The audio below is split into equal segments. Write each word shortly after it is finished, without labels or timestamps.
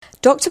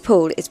Dr.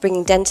 Paul is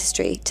bringing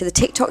dentistry to the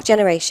TikTok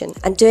generation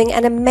and doing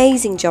an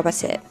amazing job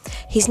at it.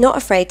 He's not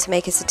afraid to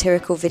make a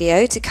satirical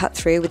video to cut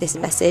through with his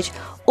message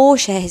or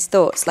share his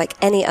thoughts like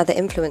any other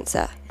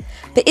influencer.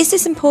 But is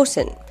this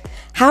important?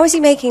 How is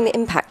he making an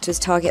impact to his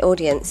target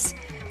audience?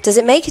 Does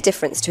it make a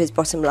difference to his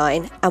bottom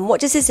line? And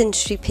what does his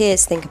industry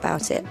peers think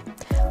about it?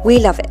 We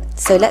love it,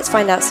 so let's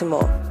find out some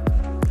more.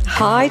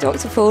 Hi,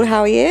 Dr. Paul,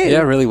 how are you? Yeah,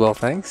 really well,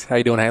 thanks. How are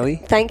you doing, Hayley?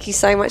 Thank you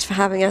so much for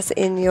having us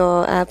in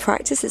your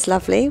practice. It's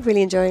lovely,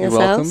 really enjoying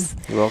ourselves.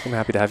 You're welcome,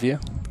 happy to have you.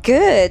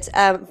 Good.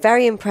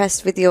 Very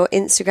impressed with your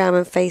Instagram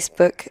and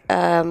Facebook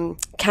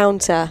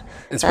counter.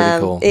 It's pretty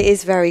cool. It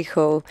is very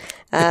cool.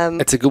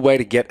 It's a good way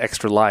to get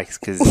extra likes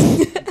because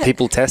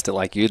people test it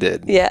like you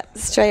did. Yeah,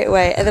 straight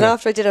away. And then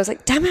after I did, I was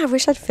like, damn it, I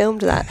wish I'd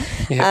filmed that.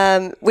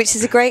 Yeah. Which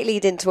is a great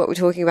lead into what we're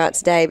talking about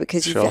today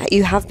because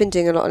you have been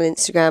doing a lot on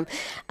Instagram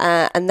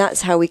and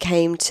that's how we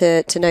came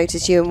to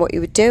notice you and what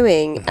you were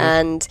doing. Mm-hmm.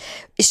 And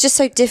it's just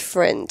so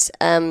different.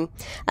 And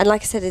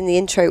like I said in the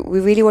intro, we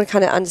really want to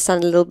kind of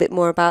understand a little bit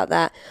more about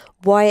that,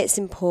 why it's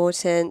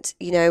important,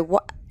 you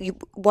know,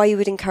 why you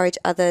would encourage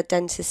other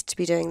dentists to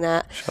be doing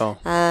that. Sure.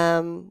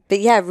 But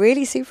yeah,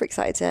 really super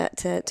excited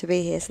to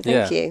be here. So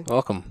thank you.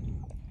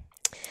 Welcome.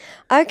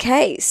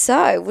 Okay,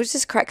 so we'll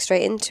just crack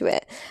straight into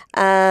it.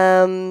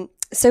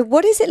 So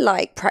what is it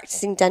like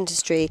practicing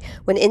dentistry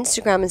when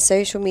Instagram and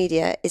social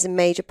media is a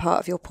major part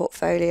of your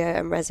portfolio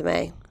and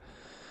resume?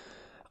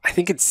 I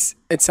think it's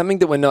something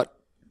that we're not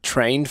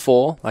trained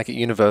for, like at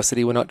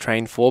university we're not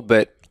trained for,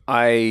 but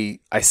I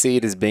see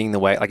it as being the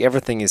way, like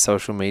everything is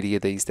social media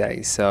these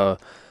days. So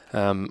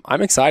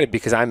I'm excited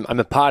because I'm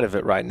a part of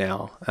it right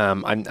now.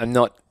 I'm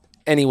not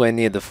anywhere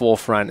near the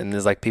forefront, and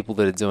there's like people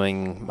that are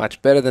doing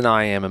much better than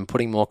I am and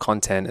putting more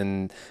content,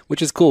 and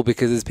which is cool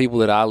because there's people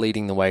that are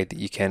leading the way that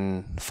you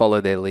can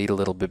follow their lead a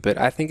little bit. But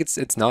I think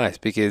it's nice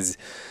because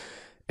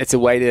it's a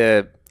way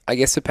to, I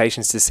guess, for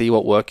patients to see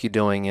what work you're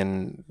doing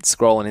and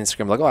scroll on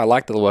Instagram like, oh, I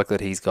like the work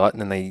that he's got,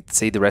 and then they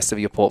see the rest of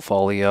your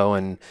portfolio,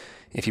 and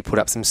if you put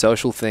up some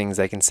social things,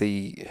 they can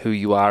see who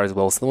you are as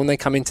well. So when they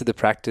come into the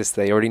practice,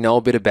 they already know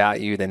a bit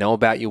about you. They know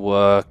about your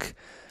work.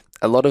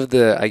 A lot of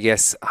the, I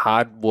guess,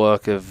 hard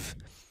work of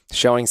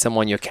showing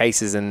someone your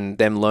cases and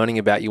them learning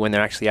about you when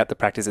they're actually at the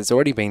practice, it's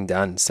already been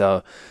done.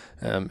 So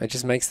it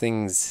just makes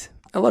things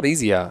a lot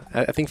easier,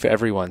 I think, for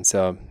everyone.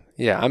 So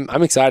yeah,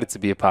 I'm excited to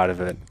be a part of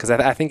it because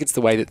I think it's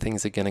the way that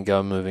things are going to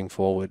go moving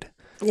forward.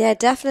 Yeah,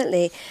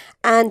 definitely.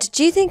 And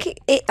do you think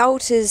it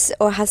alters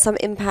or has some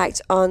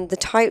impact on the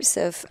types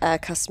of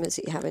customers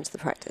that you have into the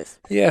practice?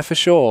 Yeah, for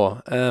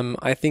sure.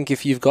 I think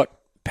if you've got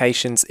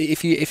patients,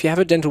 if you have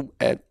a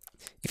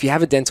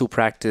dental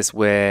practice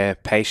where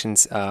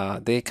patients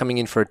they're coming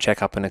in for a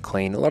checkup and a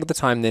clean, a lot of the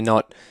time they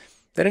don't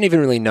even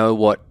really know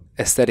what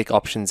aesthetic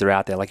options are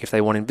out there. Like if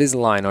they want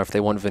Invisalign or if they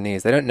want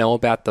veneers, they don't know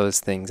about those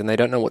things and they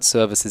don't know what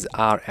services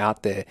are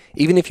out there,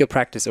 even if your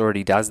practice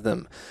already does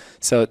them.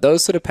 So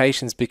those sort of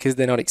patients, because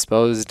they're not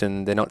exposed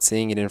and they're not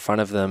seeing it in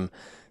front of them,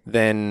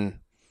 then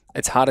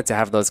it's harder to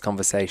have those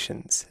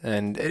conversations.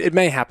 And it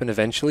may happen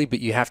eventually, but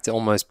you have to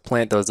almost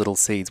plant those little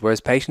seeds.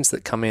 Whereas patients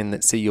that come in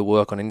that see your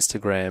work on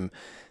Instagram,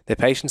 they're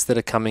patients that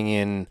are coming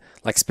in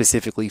like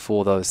specifically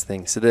for those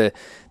things. So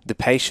the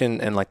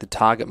patient and like the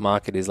target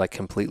market is like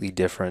completely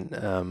different,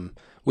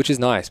 which is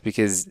nice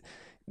because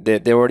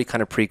they're already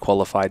kind of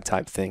pre-qualified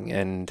type thing.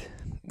 And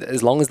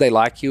as long as they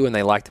like you and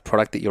they like the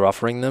product that you're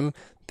offering them,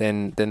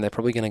 then they're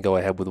probably going to go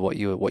ahead with what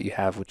you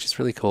have, which is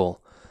really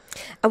cool.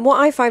 And what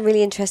I find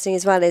really interesting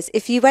as well is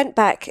if you went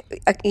back,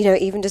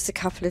 even just a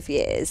couple of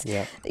years,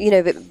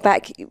 but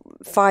back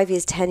 5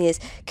 years, 10 years,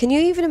 can you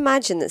even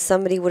imagine that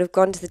somebody would have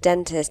gone to the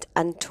dentist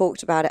and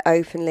talked about it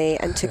openly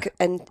and took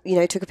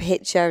a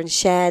picture and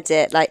shared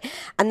it?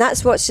 And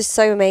that's what's just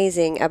so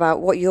amazing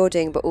about what you're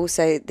doing, but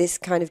also this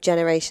kind of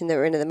generation that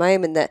we're in at the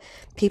moment, that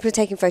people are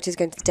taking photos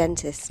going to the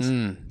dentist.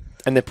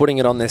 And they're putting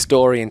it on their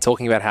story and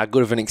talking about how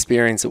good of an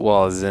experience it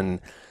was. And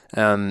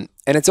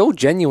it's all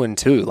genuine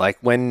too. Like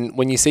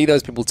when you see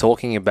those people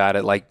talking about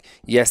it, like,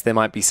 yes, there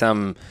might be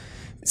some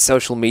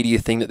social media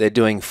thing that they're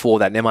doing for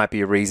that. There might be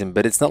a reason,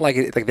 but it's not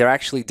like they're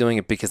actually doing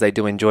it because they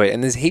do enjoy it.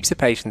 And there's heaps of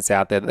patients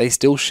out there that they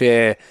still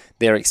share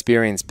their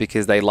experience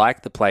because they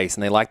like the place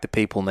and they like the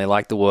people and they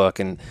like the work.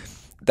 And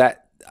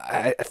that,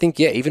 I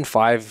think, even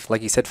 5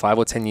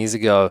 or 10 years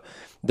ago,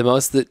 the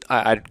most that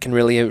I can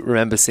really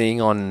remember seeing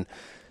on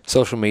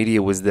social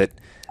media was that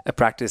a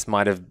practice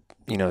might have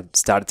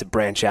started to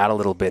branch out a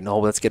little bit and,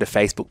 let's get a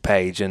Facebook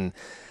page, and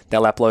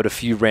they'll upload a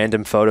few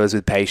random photos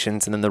with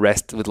patients and then the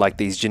rest with like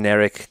these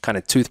generic kind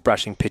of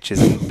toothbrushing pictures.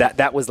 And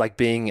that was like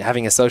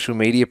having a social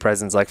media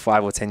presence like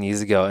 5 or 10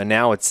 years ago. And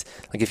now it's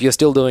like, if you're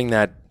still doing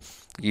that,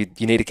 you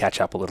need to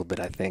catch up a little bit,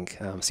 I think.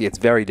 So yeah, it's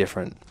very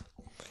different.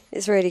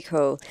 It's really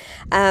cool.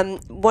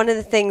 One of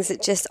the things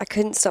that I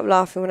couldn't stop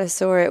laughing when I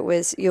saw it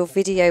was your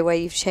video where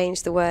you've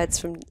changed the words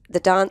from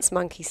the Dance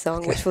Monkey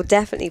song, which we'll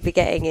definitely be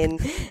getting in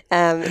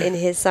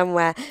here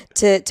somewhere,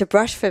 to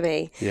Brush for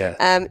Me.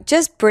 Yeah.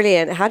 Just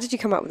brilliant. How did you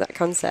come up with that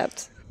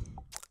concept?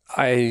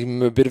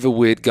 I'm a bit of a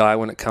weird guy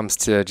when it comes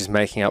to just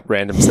making up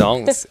random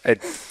songs.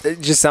 it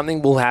just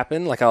something will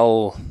happen. Like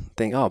I'll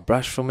think, oh,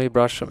 brush for me,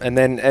 and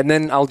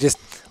then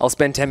I'll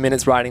spend 10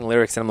 minutes writing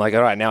lyrics, and I'm like,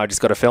 all right, now I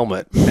just got to film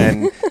it.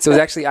 And so it was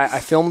actually I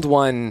filmed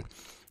one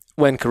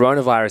when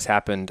coronavirus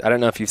happened. I don't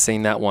know if you've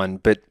seen that one,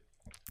 but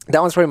that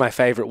one's probably my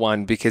favorite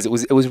one because it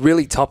was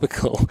really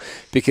topical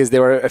because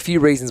there were a few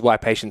reasons why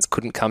patients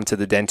couldn't come to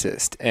the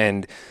dentist,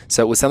 and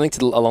so it was something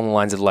along the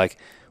lines of like,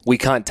 we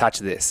can't touch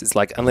this. It's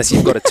like, unless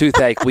you've got a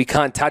toothache, we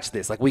can't touch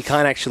this. Like, we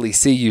can't actually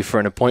see you for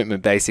an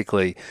appointment,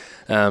 basically.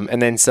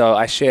 And then so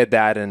I shared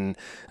that, and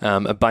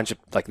a bunch of,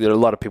 like, there were a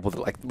lot of people that,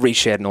 like,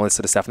 reshared and all this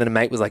sort of stuff. And then a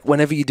mate was like,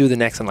 whenever you do the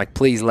next one, like,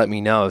 please let me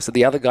know. So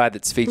the other guy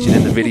that's featured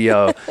in the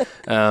video,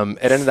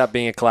 it ended up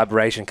being a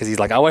collaboration because he's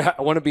like, I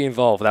want to be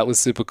involved. That was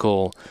super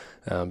cool.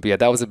 But yeah,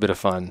 that was a bit of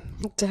fun.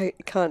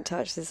 Can't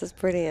touch this. Is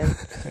brilliant.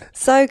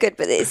 So good.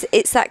 But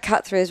it's that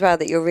cut through as well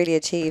that you're really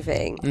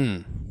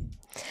achieving.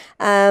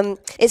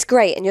 It's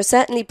great, and you're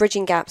certainly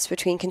bridging gaps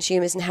between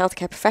consumers and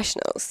healthcare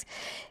professionals.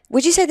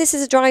 Would you say this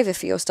is a driver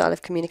for your style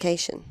of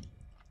communication?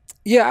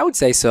 Yeah, I would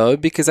say so,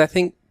 because I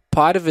think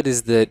part of it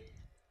is that,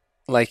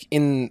 like,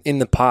 in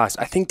the past,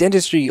 I think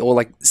dentistry, or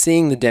like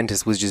seeing the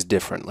dentist, was just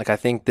different. Like, I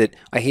think that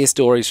I hear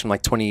stories from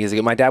like 20 years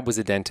ago. My dad was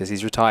a dentist.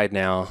 He's retired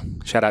now.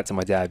 Shout out to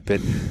my dad.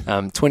 But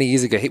 20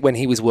 years ago, when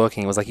he was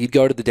working, it was like you'd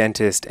go to the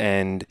dentist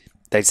and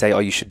they'd say, oh,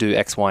 you should do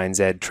X, Y, and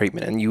Z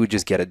treatment, and you would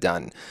just get it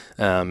done.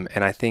 And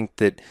I think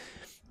that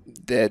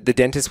the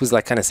dentist was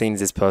like kind of seen as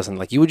this person,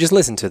 like you would just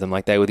listen to them,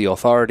 like they were the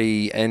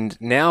authority. And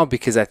now,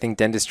 because I think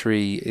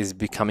dentistry is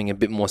becoming a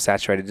bit more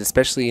saturated,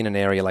 especially in an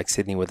area like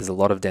Sydney where there's a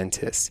lot of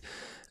dentists,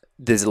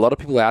 there's a lot of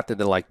people out there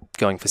that are like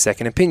going for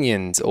second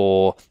opinions,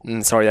 or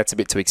sorry, that's a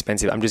bit too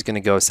expensive, I'm just going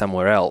to go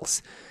somewhere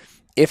else.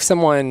 If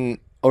someone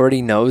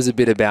already knows a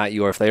bit about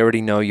you, or if they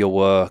already know your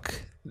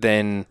work,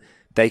 then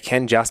they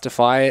can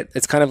justify it.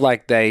 It's kind of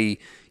like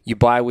you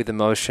buy with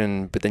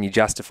emotion, but then you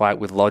justify it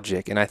with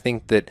logic. And I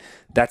think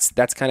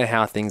that's kind of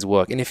how things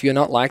work. And if you're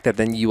not like that,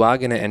 then you are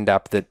going to end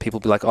up that people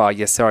be like, oh,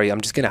 yeah, sorry,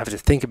 I'm just going to have to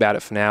think about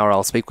it for an hour.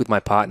 I'll speak with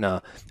my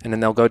partner. And then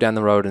they'll go down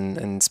the road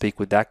and speak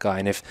with that guy.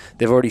 And if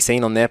they've already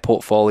seen on their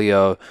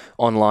portfolio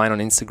online on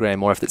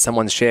Instagram, or if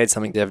someone's shared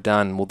something they've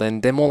done, well,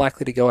 then they're more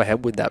likely to go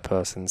ahead with that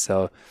person.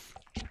 So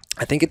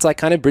I think it's like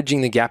kind of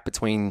bridging the gap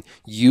between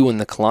you and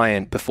the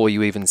client before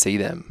you even see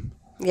them.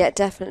 Yeah,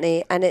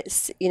 definitely. And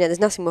it's, there's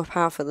nothing more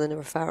powerful than a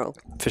referral.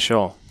 For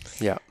sure.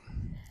 Yeah.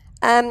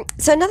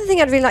 So another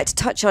thing I'd really like to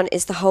touch on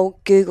is the whole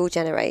Google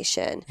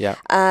generation. Yeah.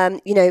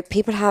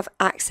 People have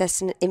access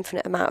to an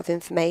infinite amount of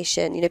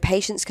information.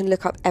 Patients can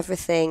look up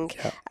everything.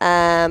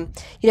 Yeah.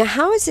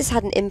 How has this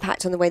had an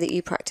impact on the way that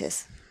you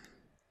practice?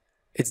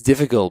 It's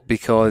difficult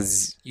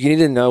because you need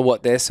to know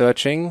what they're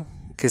searching,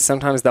 because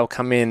sometimes they'll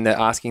come in, they're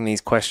asking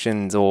these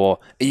questions, or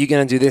are you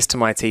going to do this to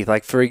my teeth?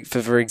 Like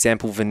for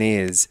example,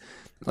 veneers.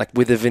 Like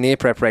with the veneer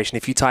preparation,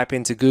 if you type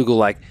into Google,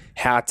 like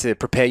how to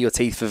prepare your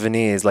teeth for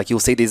veneers, like you'll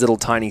see these little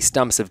tiny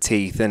stumps of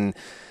teeth, and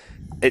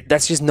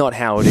that's just not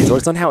how it is, or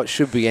it's not how it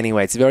should be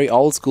anyway. It's a very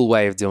old school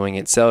way of doing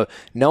it. So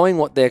knowing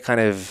what they're kind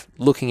of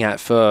looking at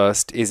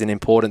first is an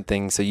important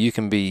thing, so you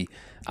can be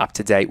up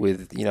to date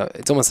with,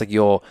 it's almost like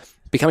you're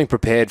becoming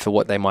prepared for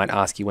what they might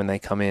ask you when they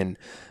come in.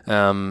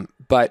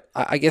 But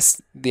I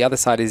guess the other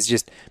side is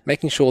just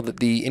making sure that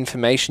the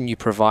information you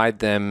provide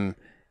them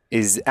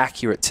is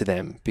accurate to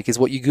them, because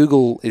what you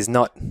Google is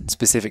not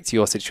specific to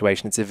your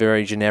situation. It's a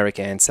very generic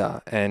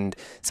answer. And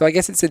so I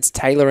guess it's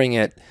tailoring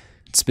it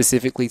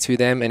specifically to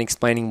them and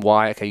explaining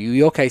why, okay,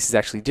 your case is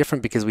actually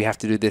different because we have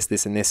to do this,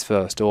 this, and this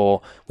first,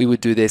 or we would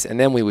do this and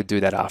then we would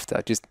do that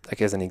after, just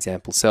like as an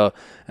example. So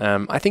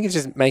I think it's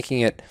just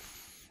making it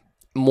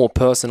more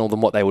personal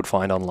than what they would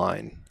find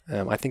online.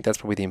 I think that's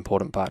probably the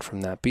important part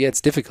from that. But yeah, it's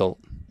difficult.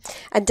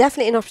 And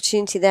definitely an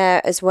opportunity there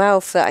as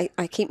well for,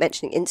 I keep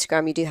mentioning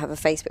Instagram, you do have a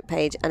Facebook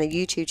page and a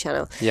YouTube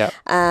channel. Yeah.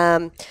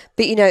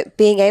 But,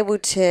 being able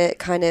to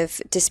kind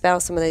of dispel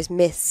some of those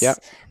myths. Yeah.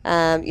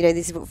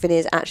 This is what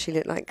veneers actually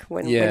look like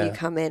when you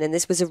come in. And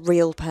this was a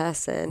real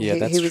person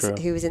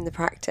who was in the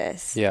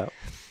practice. Yeah.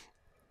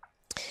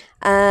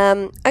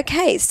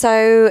 Okay,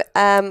 so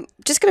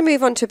just going to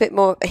move on to a bit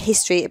of a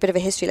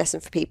history lesson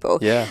for people,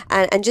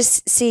 and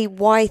just see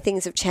why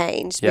things have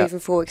changed moving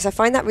forward, because I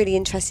find that really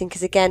interesting,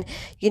 because again,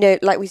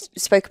 like we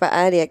spoke about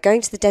earlier, going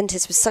to the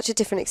dentist was such a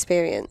different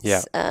experience,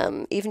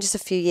 even just a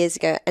few years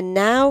ago, and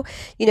now,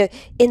 in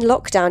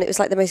lockdown, it was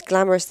like the most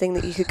glamorous thing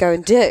that you could go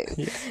and do.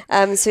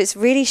 So it's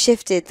really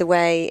shifted the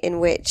way in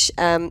which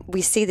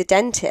we see the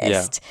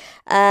dentist.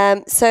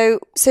 So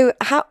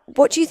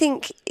what do you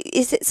think?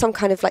 Is it some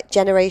kind of like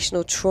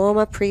generational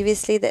trauma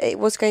previously that it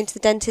was going to the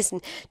dentist,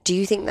 and do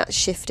you think that's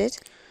shifted?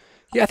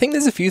 Yeah, I think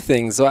there's a few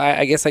things. So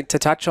I guess like to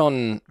touch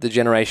on the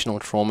generational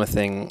trauma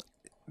thing,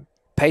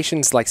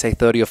 patients like say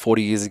 30 or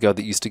 40 years ago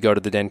that used to go to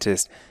the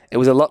dentist, it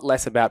was a lot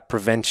less about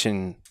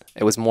prevention.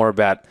 It was more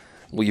about,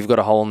 well, you've got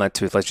a hole in that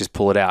tooth, let's just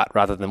pull it out,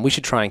 rather than we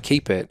should try and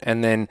keep it.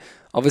 And then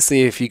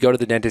obviously if you go to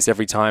the dentist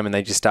every time and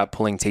they just start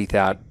pulling teeth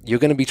out, you're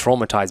going to be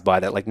traumatized by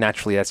that. Like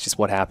naturally, that's just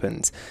what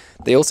happens.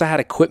 They also had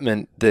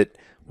equipment that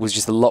was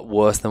just a lot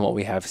worse than what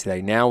we have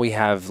today. Now we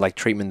have like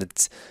treatment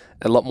that's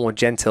a lot more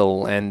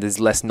gentle and there's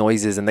less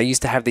noises. And they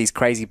used to have these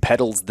crazy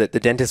pedals that the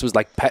dentist was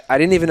like,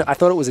 I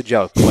thought it was a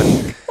joke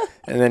when,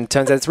 and then it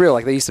turns out it's real.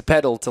 Like they used to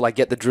pedal to like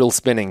get the drill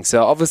spinning.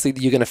 So obviously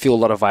you're going to feel a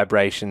lot of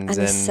vibrations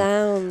and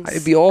sounds.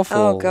 It'd be awful.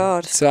 Oh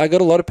God. So I got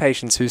a lot of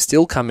patients who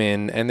still come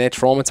in and they're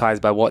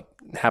traumatized by what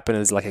happened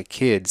as like a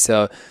kid.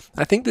 So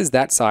I think there's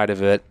that side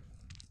of it.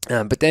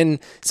 But then,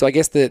 so I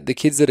guess the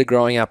kids that are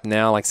growing up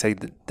now, like say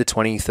the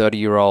 20,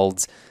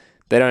 30-year-olds,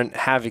 they don't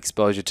have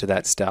exposure to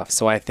that stuff.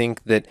 So I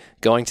think that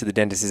going to the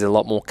dentist is a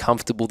lot more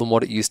comfortable than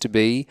what it used to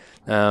be.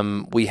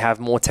 We have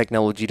more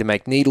technology to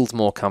make needles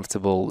more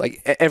comfortable.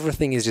 Like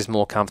everything is just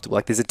more comfortable.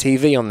 Like there's a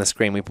TV on the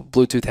screen, we put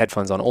Bluetooth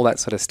headphones on, all that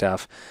sort of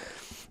stuff.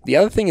 The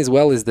other thing as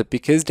well is that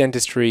because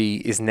dentistry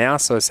is now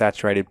so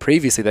saturated,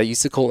 previously they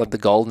used to call it the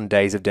golden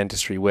days of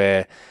dentistry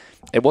where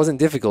it wasn't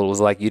difficult. It was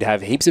like you'd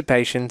have heaps of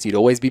patients, you'd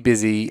always be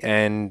busy,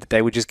 and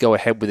they would just go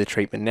ahead with the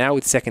treatment. Now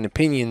with second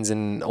opinions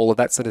and all of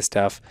that sort of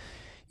stuff,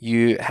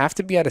 you have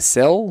to be able to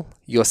sell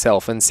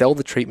yourself and sell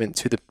the treatment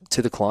to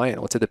the client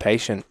or to the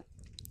patient.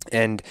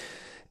 And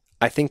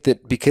I think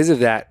that because of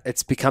that,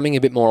 it's becoming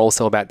a bit more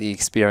also about the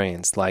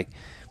experience. Like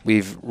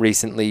we've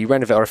recently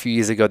renovated, or a few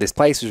years ago, this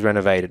place was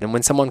renovated. And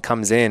when someone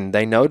comes in,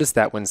 they notice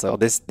that when,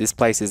 this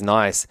place is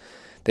nice,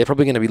 they're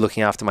probably going to be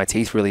looking after my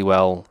teeth really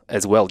well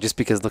as well, just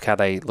because look how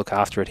they look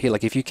after it here.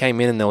 Like if you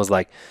came in and there was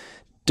like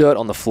dirt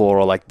on the floor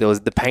or like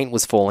the paint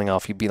was falling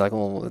off, you'd be like,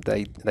 oh,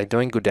 they're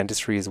doing good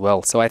dentistry as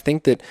well. So I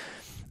think that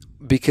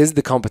because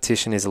the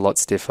competition is a lot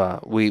stiffer,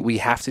 we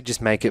have to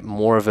just make it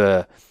more of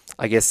a,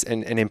 I guess,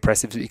 an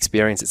impressive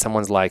experience that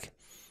someone's like,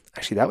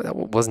 actually, that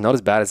was not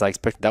as bad as I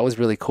expected. That was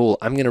really cool.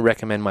 I'm going to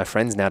recommend my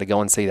friends now to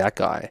go and see that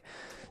guy.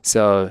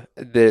 So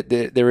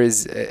there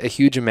is a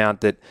huge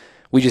amount that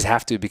we just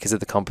have to because of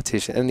the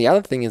competition. And the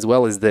other thing as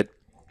well is that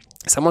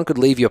someone could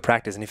leave your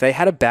practice, and if they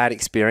had a bad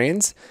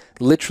experience,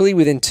 literally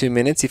within 2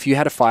 minutes, if you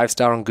had a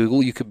 5-star on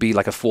Google, you could be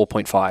like a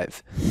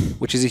 4.5,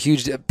 which is a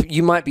huge...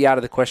 You might be out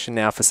of the question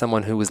now for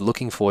someone who was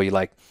looking for you,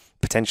 like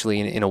potentially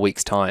in a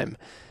week's time.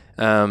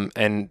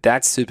 And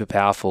that's super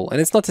powerful.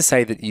 And it's not to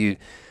say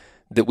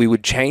that we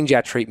would change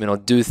our treatment or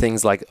do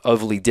things like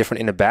overly different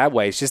in a bad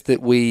way. It's just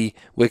that we're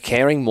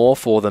caring more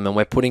for them and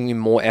we're putting in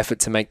more effort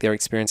to make their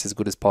experience as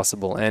good as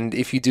possible. And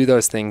if you do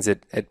those things,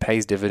 it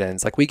pays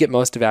dividends. Like we get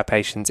most of our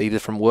patients either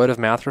from word of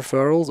mouth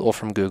referrals or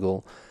from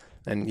Google.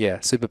 And yeah,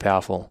 super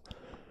powerful.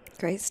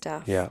 Great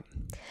stuff. Yeah.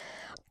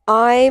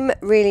 I'm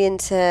really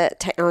into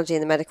technology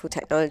and the medical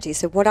technology.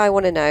 So what I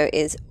want to know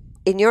is,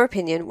 in your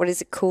opinion, what is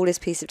the coolest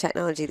piece of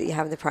technology that you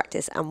have in the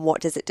practice and what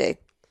does it do?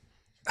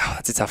 Oh,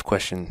 that's a tough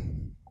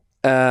question.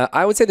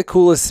 I would say the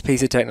coolest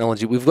piece of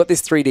technology, we've got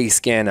this 3D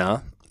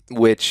scanner,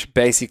 which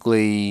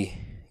basically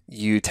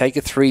you take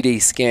a 3D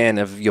scan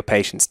of your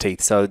patient's teeth.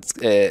 So it's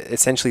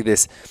essentially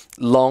this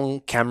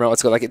long camera.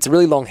 It's a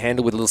really long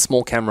handle with a little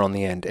small camera on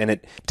the end, and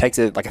it takes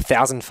like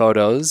 1,000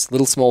 photos,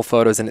 little small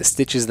photos, and it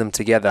stitches them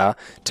together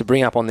to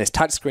bring up on this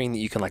touch screen that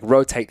you can like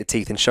rotate the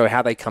teeth and show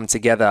how they come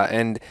together.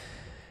 And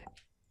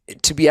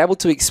to be able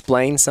to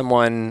explain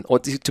someone, or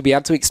to be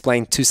able to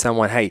explain to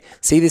someone, hey,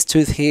 see this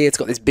tooth here, it's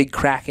got this big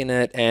crack in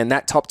it, and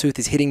that top tooth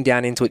is hitting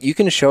down into it. You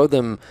can show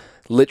them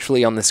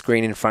literally on the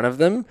screen in front of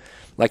them.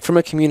 Like from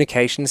a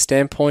communication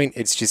standpoint,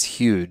 it's just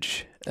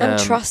huge. And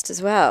trust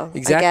as well,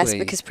 exactly. I guess,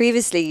 because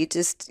previously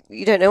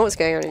you don't know what's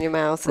going on in your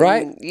mouth. And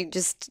right. You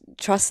just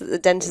trust that the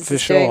dentist For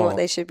is sure. doing what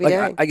they should be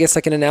doing. I guess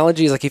like an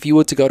analogy is like if you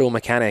were to go to a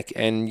mechanic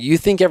and you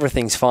think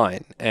everything's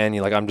fine and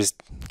you're like, I'm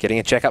just getting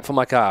a checkup for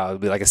my car. It'll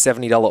be like a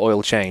 $70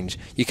 oil change.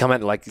 You come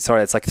out like,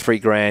 sorry, it's like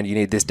 $3,000. You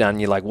need this done.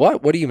 You're like,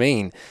 what? What do you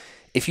mean?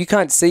 If you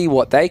can't see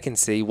what they can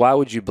see, why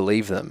would you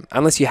believe them?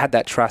 Unless you had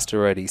that trust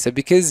already. So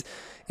because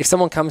if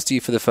someone comes to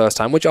you for the first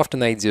time, which often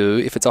they do,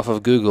 if it's off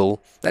of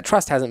Google, that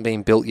trust hasn't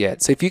been built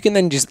yet. So if you can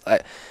then just,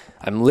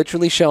 I'm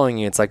literally showing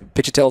you, it's like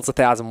picture tells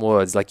 1,000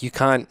 words. Like you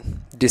can't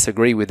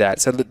disagree with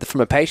that. So that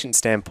from a patient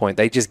standpoint,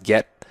 they just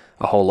get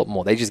a whole lot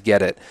more. They just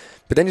get it.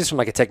 But then just from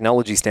like a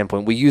technology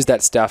standpoint, we use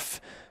that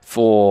stuff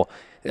for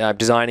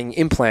designing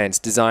implants,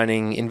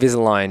 designing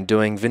Invisalign,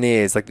 doing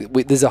veneers. Like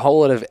there's a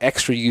whole lot of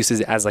extra uses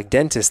as like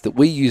dentists that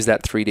we use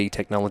that 3D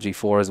technology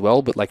for as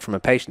well. But like from a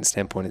patient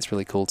standpoint, it's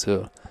really cool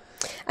too.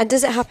 And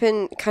does it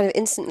happen kind of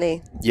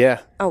instantly? Yeah.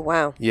 Oh,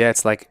 wow. Yeah,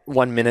 it's like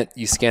 1 minute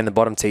you scan the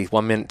bottom teeth,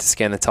 1 minute to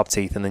scan the top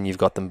teeth, and then you've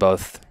got them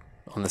both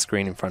on the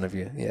screen in front of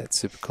you. Yeah, it's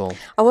super cool.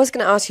 I was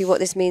going to ask you what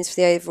this means for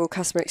the overall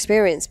customer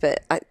experience,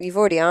 but you've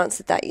already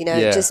answered that. You know,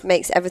 It just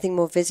makes everything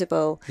more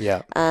visible.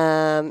 Yeah.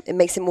 It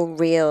makes it more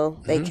real.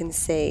 They can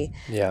see.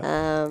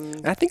 Yeah.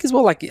 I think as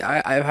well, like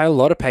I've had a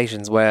lot of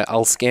patients where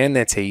I'll scan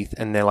their teeth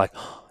and they're like,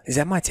 oh, is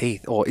that my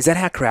teeth? Or is that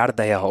how crowded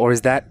they are? Or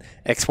is that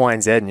X, Y,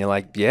 and Z? And you're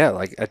like, yeah,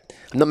 like I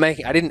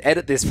didn't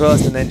edit this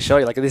first and then show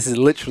you. Like this is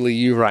literally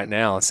you right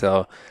now.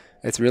 So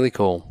it's really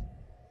cool.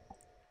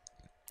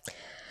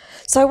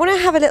 So I want to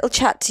have a little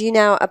chat to you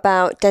now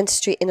about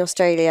dentistry in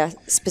Australia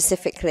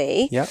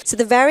specifically. Yeah. So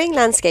the varying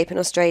landscape in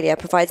Australia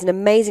provides an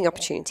amazing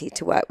opportunity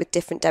to work with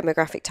different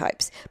demographic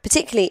types,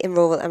 particularly in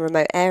rural and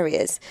remote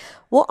areas.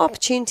 What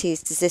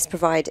opportunities does this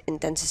provide in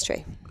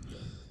dentistry?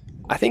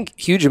 I think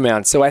huge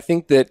amounts. So I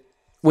think that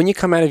when you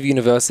come out of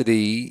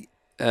university,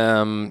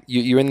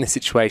 you're in the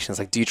situations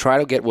like, do you try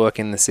to get work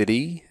in the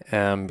city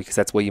because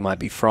that's where you might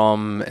be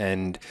from,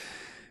 and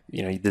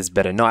there's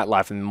better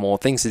nightlife and more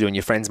things to do and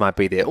your friends might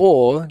be there?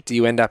 Or do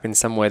you end up in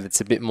somewhere that's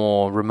a bit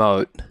more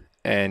remote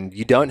and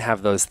you don't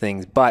have those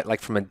things, but like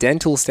from a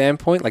dental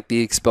standpoint, like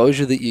the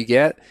exposure that you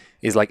get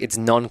is like, it's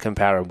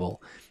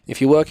non-comparable.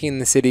 If you're working in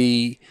the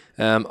city,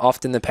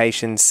 often the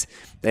patients,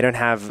 they don't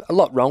have a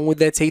lot wrong with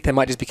their teeth. They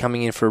might just be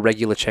coming in for a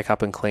regular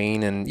checkup and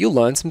clean, and you'll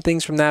learn some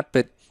things from that,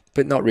 but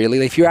not really.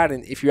 If you're out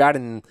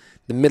in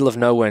the middle of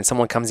nowhere and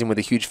someone comes in with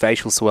a huge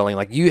facial swelling,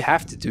 like you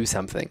have to do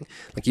something.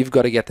 Like you've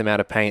got to get them out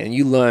of pain, and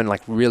you learn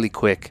like really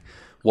quick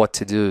what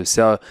to do.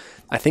 So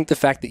I think the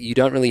fact that you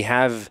don't really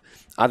have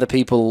other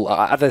people,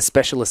 other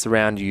specialists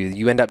around you,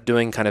 you end up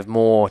doing kind of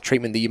more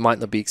treatment that you might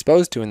not be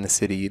exposed to in the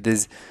city.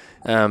 There's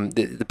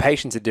the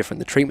patients are different.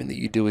 The treatment that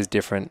you do is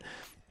different.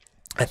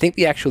 I think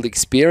the actual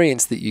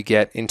experience that you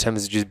get in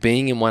terms of just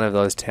being in one of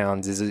those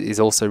towns is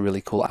also really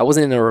cool. I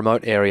wasn't in a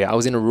remote area. I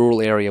was in a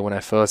rural area when I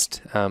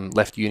first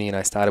left uni and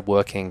I started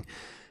working.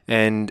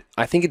 And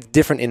I think it's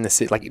different in the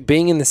city. Like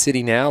being in the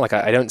city now, like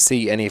I don't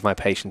see any of my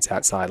patients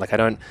outside. Like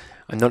I'm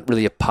not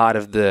really a part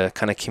of the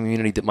kind of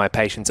community that my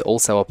patients are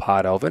also a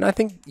part of. And I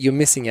think you're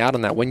missing out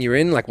on that when you're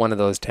in like one of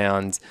those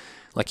towns.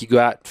 Like you go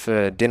out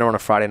for dinner on a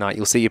Friday night,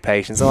 you'll see your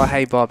patients. Oh,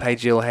 hey Bob, hey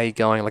Jill, how you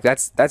going? Like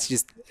that's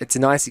just, it's a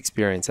nice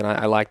experience, and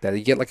I like that.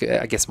 You get like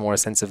I guess more a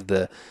sense of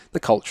the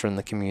culture and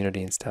the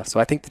community and stuff. So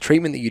I think the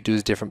treatment that you do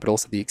is different, but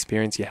also the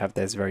experience you have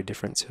there is very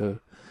different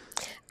too.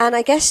 And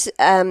I guess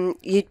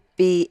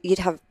you'd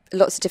have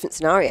lots of different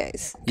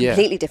scenarios,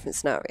 completely different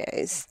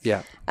scenarios.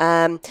 Yeah.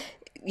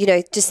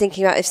 Just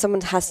thinking about if someone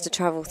has to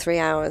travel 3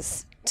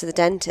 hours to the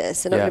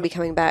dentist, they're not going to be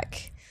coming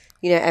back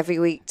every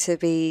week to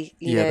be,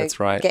 that's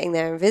right, getting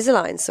their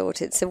Invisalign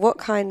sorted. So what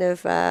kind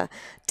of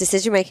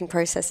decision-making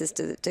processes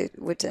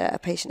would a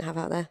patient have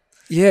out there?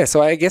 Yeah,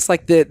 so I guess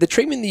like the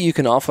treatment that you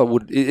can offer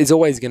is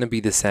always going to be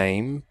the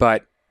same,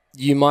 but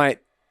you might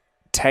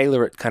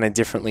tailor it kind of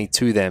differently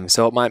to them.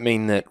 So it might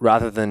mean that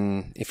rather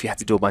than, if you had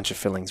to do a bunch of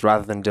fillings,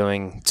 rather than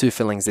doing 2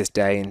 fillings this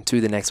day and 2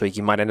 the next week,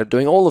 you might end up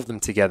doing all of them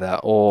together.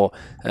 Or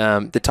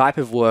the type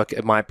of work,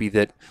 it might be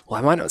that, well,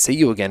 I might not see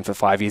you again for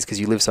 5 years because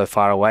you live so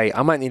far away.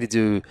 I might need to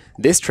do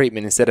this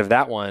treatment instead of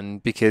that one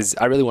because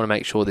I really want to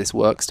make sure this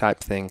works, type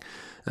thing.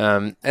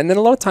 And then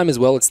a lot of time as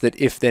well, it's that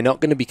if they're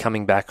not going to be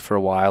coming back for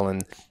a while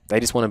and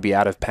they just want to be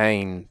out of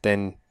pain,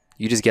 then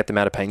you just get them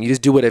out of pain. You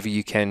just do whatever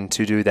you can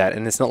to do that.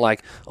 And it's not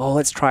like, oh,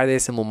 let's try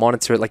this and we'll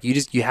monitor it. Like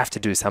you have to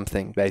do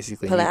something,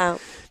 basically. Pull it out.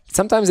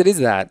 Sometimes it is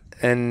that.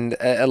 And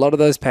a lot of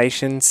those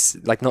patients,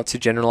 like not to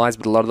generalize,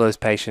 but a lot of those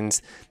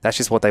patients, that's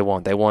just what they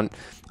want. They want,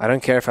 I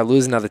don't care if I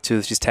lose another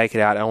tooth, just take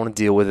it out. I don't want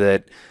to deal with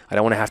it. I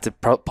don't want to have to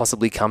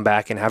possibly come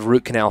back and have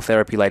root canal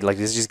therapy later. Like,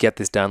 let's just get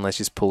this done. Let's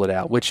just pull it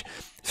out. Which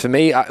for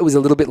me, it was a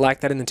little bit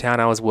like that in the town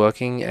I was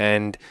working.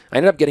 And I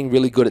ended up getting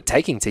really good at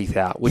taking teeth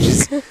out, which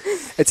is,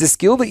 it's a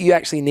skill that you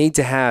actually need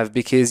to have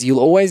because you'll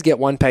always get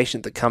one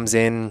patient that comes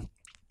in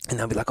and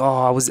they'll be like,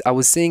 oh, I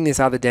was seeing this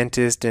other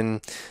dentist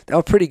and they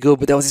were pretty good,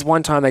 but there was this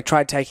one time they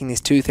tried taking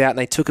this tooth out and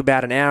they took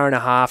about an hour and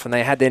a half and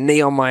they had their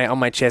knee on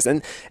my chest.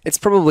 And it's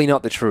probably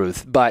not the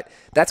truth, but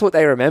that's what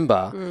they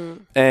remember.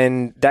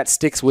 And that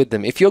sticks with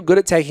them. If you're good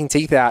at taking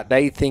teeth out,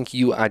 they think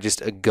you are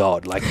just a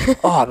god. Like,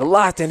 oh, the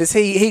last dentist,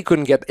 he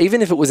couldn't get,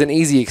 even if it was an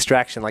easy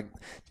extraction, like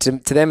to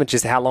them, it's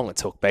just how long it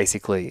took,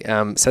 basically.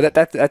 So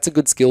that's a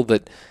good skill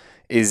that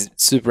is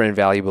super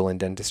invaluable in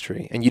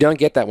dentistry. And you don't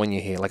get that when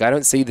you're here. Like, I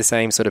don't see the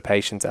same sort of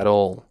patients at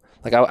all.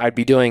 Like, I'd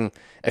be doing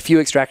a few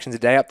extractions a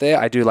day up there.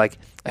 I do like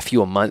a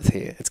few a month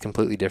here. It's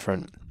completely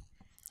different.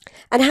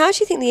 And how do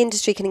you think the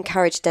industry can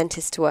encourage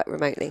dentists to work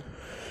remotely?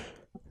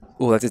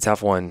 Oh, that's a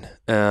tough one.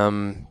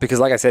 Because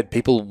like I said,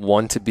 people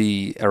want to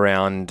be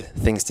around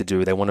things to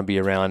do. They want to be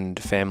around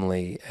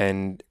family.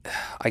 And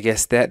I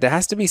guess there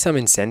has to be some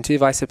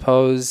incentive, I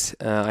suppose.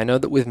 I know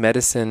that with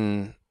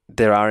medicine,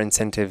 there are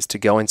incentives to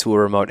go into a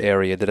remote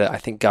area that are, I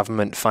think,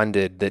 government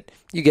funded, that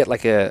you get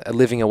like a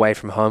living away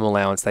from home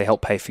allowance. They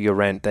help pay for your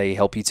rent. They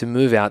help you to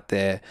move out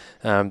there.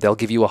 They'll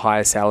give you a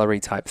higher salary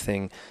type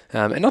thing.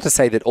 And not to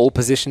say that all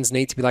positions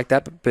need to be like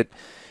that, but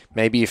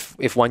maybe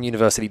if one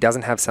university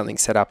doesn't have something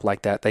set up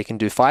like that, they can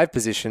do 5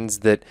 positions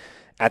that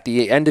at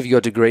the end of your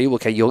degree,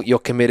 okay, you're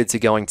committed to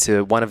going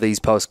to one of these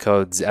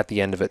postcodes at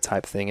the end of it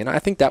type thing. And I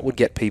think that would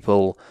get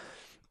people,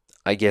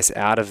 I guess,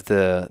 out of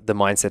the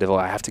mindset of, oh,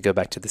 I have to go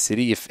back to the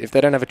city. If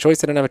they don't have a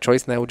choice, they don't have a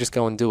choice, and they will just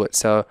go and do it.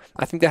 So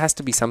I think there has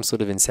to be some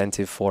sort of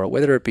incentive for it,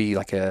 whether it be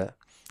like a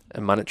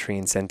monetary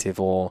incentive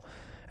or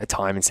a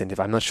time incentive.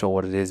 I'm not sure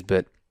what it is,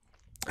 but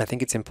I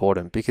think it's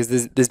important because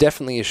there's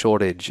definitely a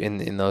shortage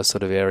in those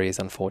sort of areas,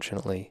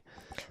 unfortunately.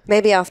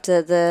 Maybe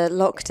after the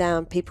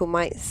lockdown, people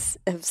might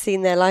have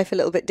seen their life a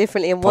little bit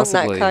differently and want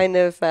that kind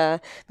of.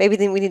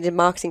 Maybe we need a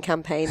marketing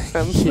campaign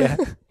from. Yeah.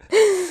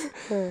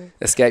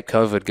 Escape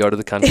COVID. Go to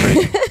the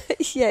country.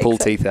 Yeah. Pull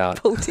teeth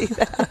out. Pull teeth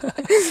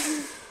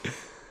out.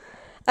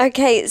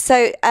 Okay,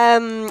 so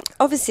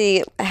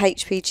obviously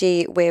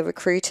HPG, we're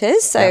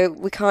recruiters, so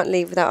we can't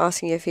leave without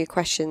asking you a few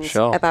questions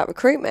about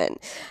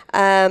recruitment.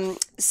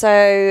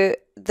 So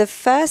the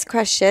first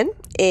question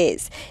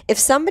is, if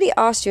somebody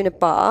asked you in a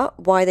bar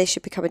why they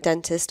should become a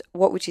dentist,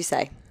 what would you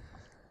say?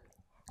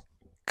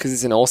 Because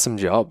it's an awesome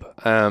job.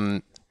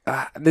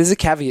 There's a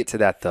caveat to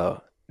that,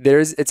 though.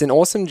 It's an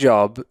awesome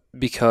job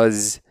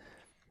because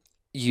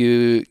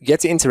you get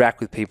to interact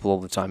with people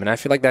all the time. And I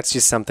feel like that's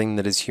just something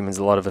that as humans,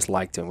 a lot of us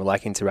like doing. We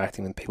like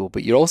interacting with people,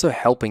 but you're also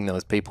helping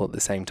those people at the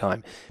same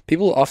time.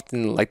 People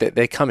often, like,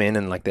 they come in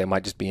and, like, they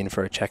might just be in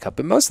for a checkup,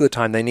 but most of the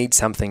time they need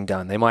something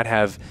done. They might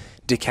have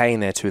decay in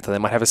their tooth, or they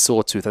might have a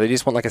sore tooth, or they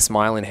just want, like, a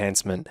smile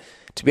enhancement.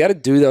 To be able to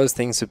do those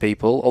things for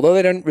people, although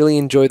they don't really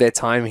enjoy their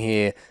time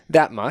here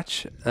that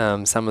much,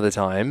 some of the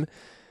time,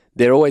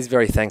 they're always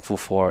very thankful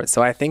for it.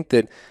 So I think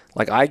that,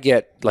 like, I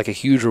get, like, a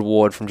huge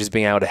reward from just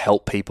being able to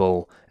help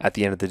people at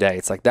the end of the day.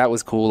 It's like, that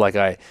was cool. Like,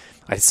 I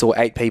saw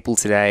 8 people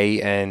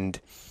today and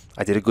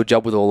I did a good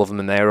job with all of them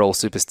and they were all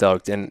super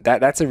stoked. And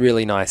that's a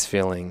really nice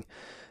feeling.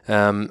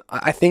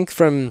 I think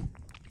from,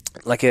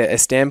 like, a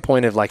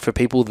standpoint of, like, for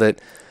people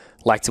that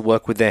like to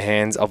work with their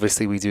hands,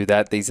 obviously we do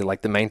that. These are,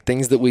 like, the main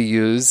things that we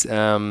use.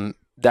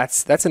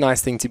 That's a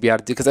nice thing to be able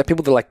to do, because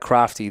people that are, like,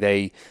 crafty,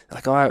 they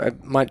like, oh, I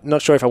might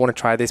not sure if I want to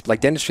try this, but, like,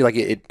 dentistry,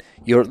 like,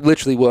 you're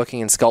literally working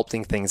and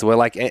sculpting things. We're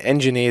like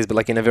engineers, but,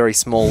 like, in a very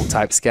small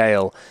type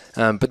scale.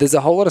 But there's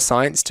a whole lot of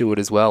science to it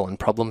as well, and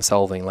problem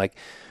solving, like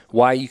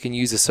why you can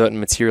use a certain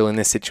material in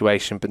this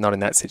situation but not in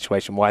that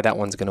situation, why that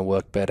one's going to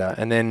work better.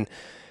 And then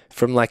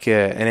from, like,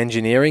 an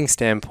engineering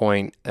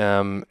standpoint,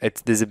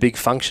 there's a big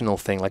functional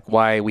thing, like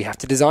why we have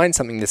to design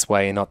something this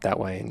way and not that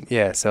way. And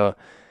yeah, so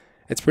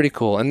it's pretty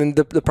cool. And then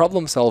the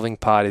problem solving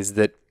part is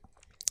that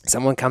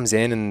someone comes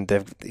in and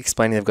they've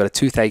explained they've got a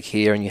toothache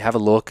here, and you have a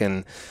look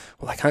and,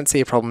 well, I can't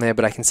see a problem there,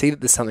 but I can see that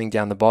there's something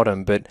down the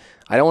bottom, but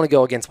I don't want to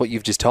go against what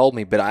you've just told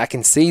me, but I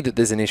can see that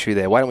there's an issue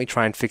there. Why don't we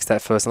try and fix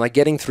that first? And, like,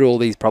 getting through all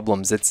these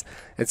problems, it's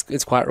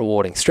quite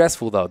rewarding.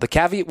 Stressful, though. The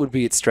caveat would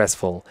be it's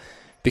stressful,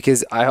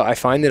 because I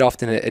find that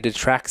often it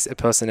attracts a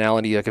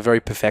personality, like a very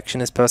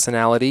perfectionist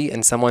personality,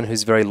 and someone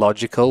who's very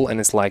logical, and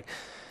it's like,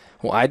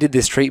 well, I did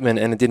this treatment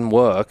and it didn't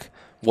work.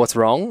 What's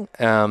wrong?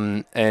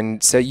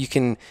 And so you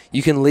can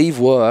leave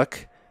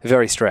work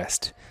very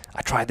stressed.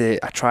 I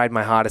tried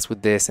my hardest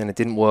with this and it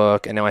didn't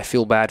work, and now I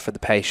feel bad for the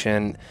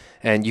patient.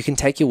 And you can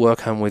take your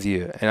work home with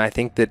you. And I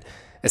think that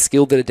a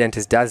skill that a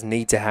dentist does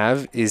need to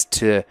have is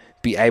to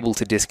be able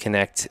to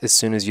disconnect as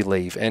soon as you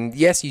leave. And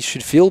yes, you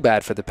should feel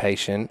bad for the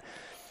patient,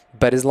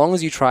 but as long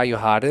as you try your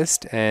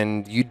hardest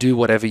and you do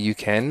whatever you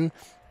can,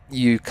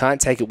 you can't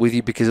take it with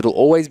you, because it'll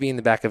always be in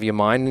the back of your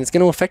mind and it's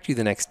going to affect you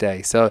the next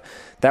day. So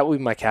that would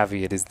be my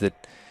caveat, is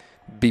that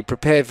be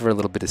prepared for a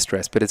little bit of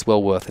stress, but it's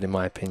well worth it, in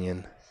my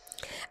opinion.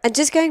 And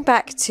just going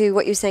back to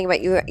what you were saying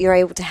about you're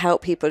able to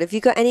help people, have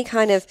you got any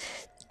kind of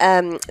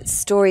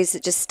stories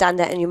that just stand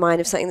out in your mind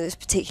of something that was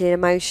particularly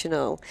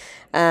emotional?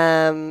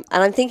 And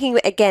I'm thinking,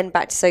 again,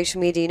 back to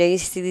social media. You know, you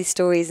see these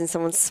stories and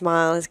someone's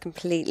smile has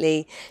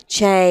completely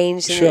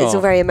changed, and it's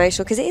all very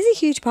emotional, because it is a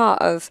huge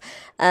part of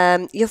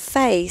your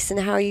face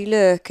and how you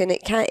look, and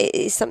it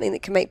is something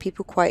that can make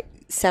people quite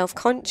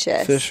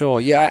self-conscious. For sure.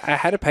 Yeah, I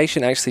had a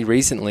patient actually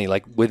recently,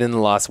 like within the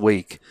last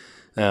week,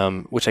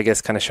 which I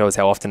guess kind of shows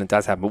how often it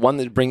does happen. But one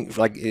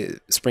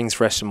that springs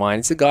fresh to mind.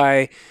 It's a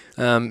guy,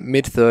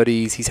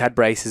 mid-30s. He's had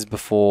braces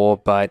before,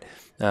 but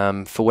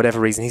for whatever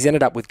reason, he's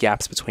ended up with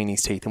gaps between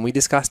his teeth. And we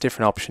discussed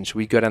different options. Should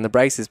we go down the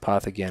braces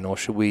path again, or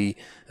should we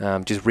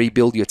just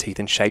rebuild your teeth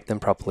and shape them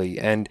properly?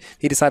 And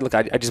he decided, look,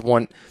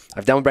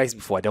 I've done braces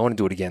before. I don't want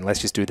to do it again.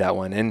 Let's just do that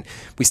one. And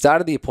we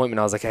started the appointment.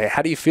 I was like, hey,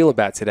 how do you feel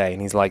about today?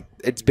 And he's like,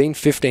 it's been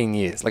 15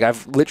 years. Like,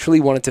 I've literally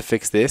wanted to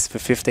fix this for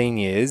 15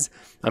 years.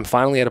 I'm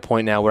finally at a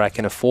point now where I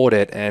can afford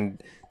it,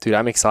 and dude,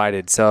 I'm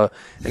excited. So,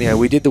 anyway,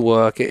 we did the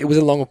work. It was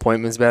a long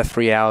appointment. It was about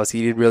 3 hours.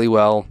 He did really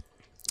well.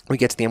 We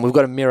get to the end. We've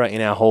got a mirror in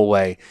our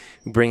hallway.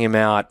 We bring him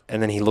out,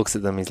 and then he looks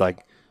at them. He's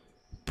like,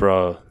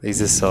 bro, these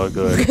are so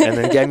good. And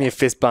then gave me a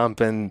fist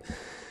bump, and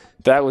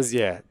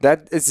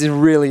it's a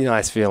really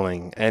nice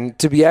feeling. And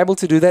to be able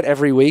to do that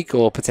every week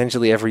or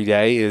potentially every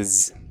day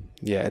is,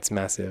 it's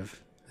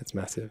massive. It's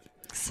massive.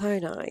 So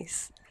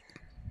nice.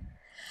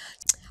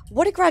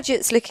 What are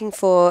graduates looking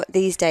for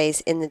these days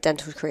in the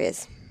dental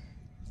careers?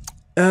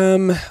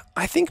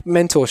 I think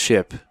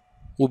mentorship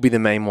will be the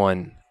main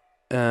one.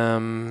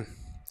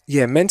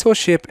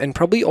 Mentorship, and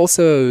probably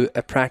also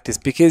a practice,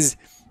 because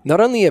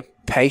not only are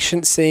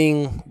patients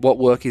seeing what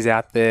work is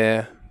out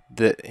there,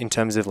 that in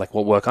terms of, like,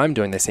 what work I'm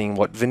doing, they're seeing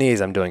what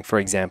veneers I'm doing, for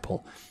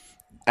example.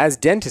 As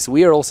dentists,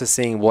 we are also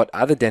seeing what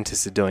other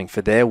dentists are doing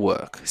for their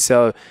work.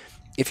 So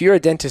if you're a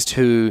dentist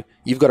who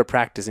you've got a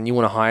practice and you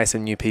want to hire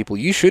some new people,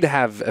 you should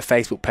have a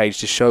Facebook page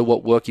to show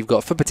what work you've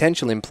got for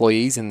potential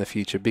employees in the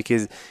future.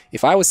 Because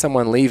if I was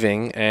someone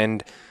leaving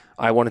and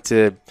I wanted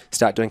to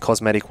start doing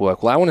cosmetic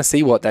work, well, I want to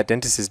see what that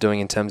dentist is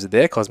doing in terms of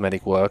their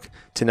cosmetic work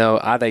to know,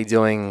 are they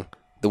doing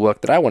the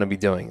work that I want to be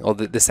doing, or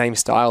the same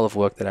style of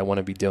work that I want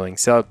to be doing.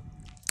 So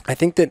I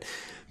think that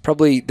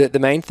probably the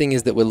main thing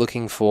is that we're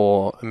looking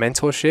for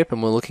mentorship,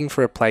 and we're looking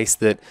for a place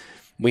that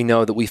we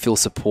know that we feel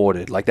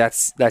supported. Like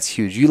that's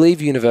huge. You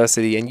leave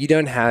university and you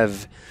don't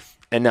have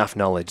enough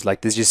knowledge.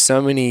 Like there's just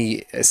so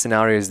many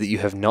scenarios that you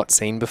have not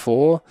seen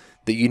before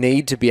that you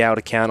need to be able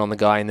to count on the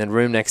guy in the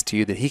room next to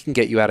you that he can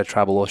get you out of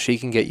trouble, or she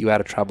can get you out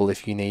of trouble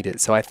if you need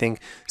it. So I think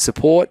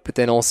support, but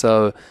then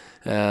also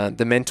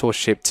the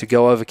mentorship to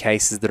go over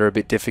cases that are a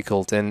bit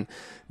difficult, and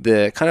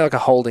the kind of like a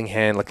holding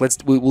hand, like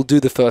we'll do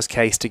the first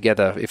case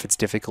together if it's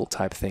difficult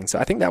type thing. So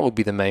I think that would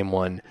be the main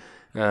one.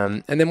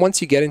 And then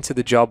once you get into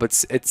the job,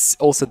 it's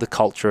also the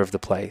culture of the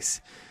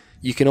place.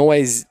 You can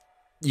always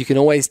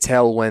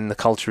tell when the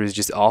culture is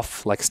just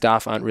off. Like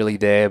staff aren't really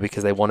there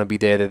because they want to be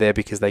there. They're there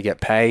because they get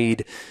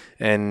paid,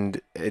 and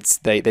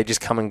they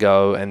just come and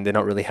go, and they're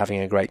not really having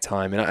a great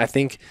time. And I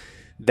think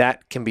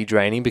that can be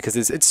draining because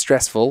it's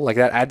stressful. Like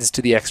that adds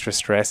to the extra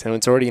stress, and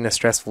it's already in a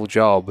stressful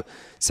job.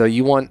 So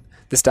you want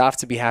the staff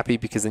to be happy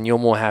because then you're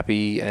more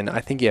happy. And I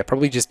think,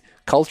 probably just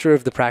culture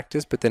of the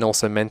practice, but then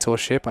also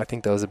mentorship. I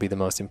think those would be the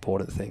most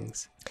important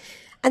things.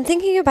 And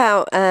thinking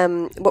about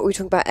what we were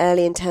talking about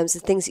earlier in terms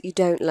of things that you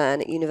don't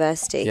learn at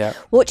university,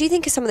 what do you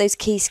think are some of those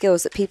key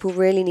skills that people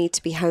really need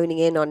to be honing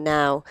in on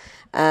now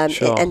and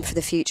for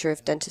the future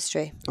of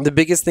dentistry? The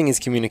biggest thing is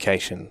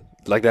communication.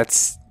 Like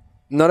that's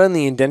not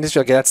only in dentistry,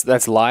 like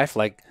that's life,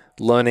 like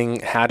learning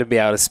how to be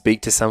able to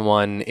speak to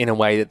someone in a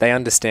way that they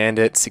understand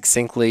it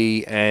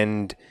succinctly,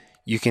 and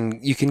you can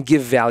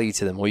give value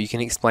to them, or you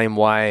can explain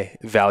why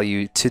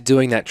value to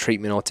doing that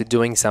treatment or to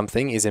doing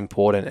something is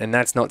important. And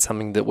that's not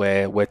something that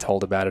we're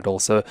told about at all.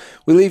 So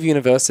we leave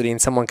university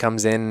and someone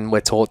comes in and we're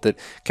taught that,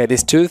 okay,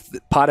 this tooth,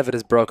 part of it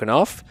is broken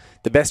off.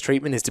 The best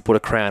treatment is to put a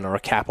crown or a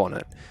cap on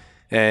it.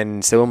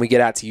 And so when we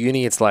get out to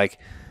uni, it's like,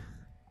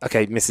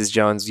 okay, Mrs.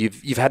 Jones,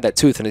 you've had that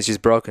tooth and it's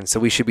just broken,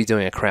 so we should be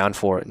doing a crown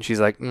for it. And she's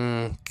like,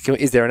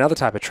 is there another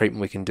type of treatment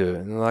we can do?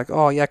 And they're like,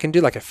 oh yeah, I can do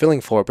like a filling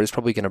for it, but it's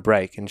probably going to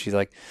break. And she's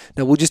like,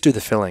 no, we'll just do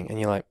the filling. And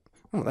you're like,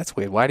 that's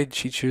weird. Why did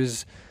she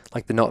choose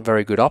like the not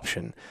very good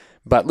option?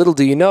 But little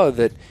do you know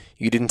that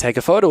you didn't take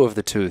a photo of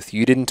the tooth.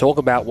 You didn't talk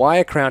about why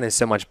a crown is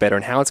so much better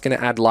and how it's going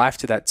to add life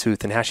to that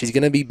tooth and how she's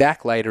going to be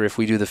back later if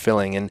we do the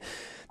filling. And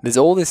there's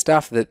all this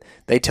stuff that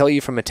they tell you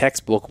from a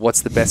textbook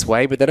what's the best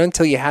way, but they don't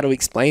tell you how to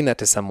explain that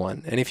to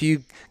someone. And if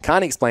you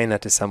can't explain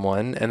that to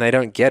someone and they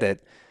don't get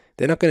it,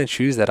 they're not going to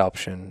choose that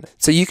option.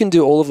 So you can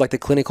do all of like the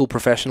clinical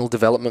professional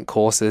development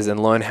courses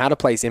and learn how to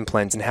place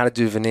implants and how to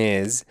do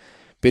veneers,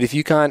 but if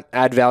you can't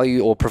add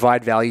value or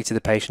provide value to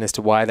the patient as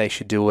to why they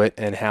should do it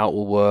and how it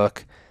will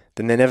work,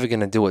 then they're never going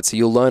to do it. So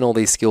you'll learn all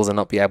these skills and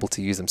not be able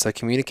to use them. So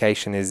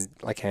communication is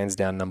like hands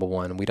down number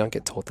one, and we don't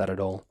get taught that at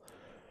all.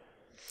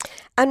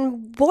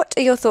 And what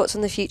are your thoughts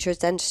on the future of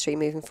dentistry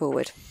moving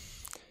forward?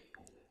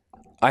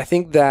 I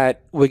think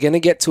that we're going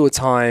to get to a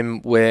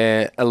time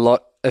where a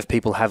lot of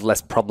people have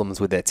less problems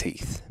with their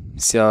teeth.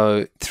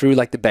 So through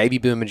like the baby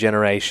boomer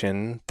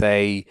generation,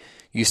 they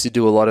used to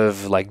do a lot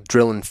of like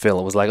drill and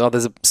fill. It was like, oh,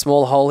 there's a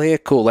small hole here.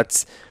 Cool.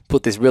 Let's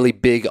put this really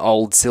big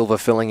old silver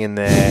filling in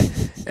there.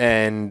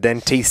 And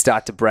then teeth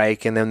start to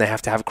break, and then they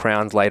have to have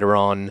crowns later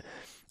on.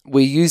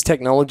 We use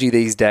technology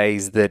these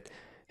days that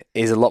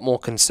is a lot more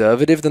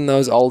conservative than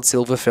those old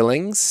silver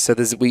fillings. So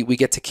we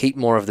get to keep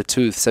more of the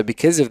tooth. So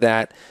because of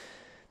that,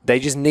 they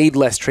just need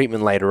less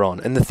treatment later on.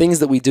 And the things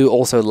that we do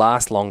also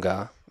last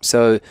longer.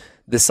 So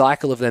the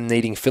cycle of them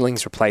needing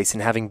fillings replaced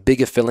and having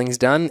bigger fillings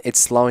done, it's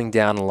slowing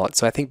down a lot.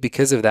 So I think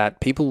because of that,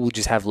 people will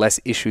just have less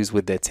issues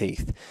with their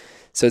teeth.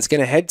 So it's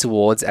going to head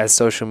towards, as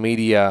social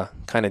media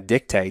kind of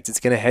dictates, it's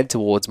going to head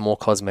towards more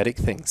cosmetic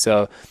things.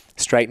 So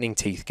straightening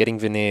teeth, getting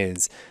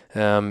veneers.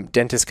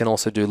 Dentists can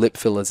also do lip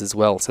fillers as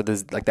well. So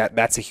there's like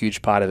that's a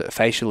huge part of it.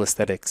 Facial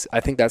aesthetics. I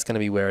think that's going to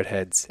be where it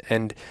heads.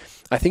 And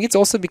I think it's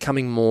also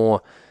becoming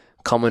more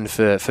common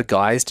for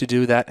guys to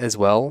do that as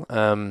well.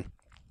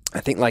 I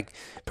think like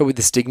probably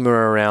the stigma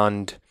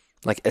around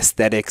like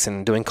aesthetics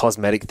and doing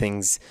cosmetic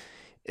things,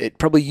 it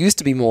probably used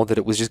to be more that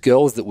it was just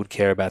girls that would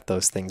care about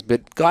those things.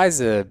 But guys,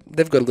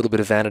 they've got a little bit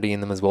of vanity in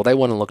them as well. They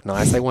want to look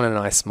nice. They want a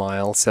nice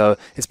smile. So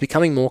it's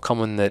becoming more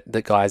common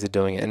that guys are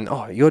doing it. And,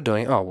 you're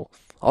doing it. Oh, well,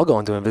 I'll go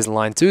and do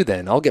Invisalign too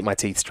then. I'll get my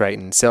teeth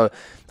straightened. So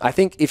I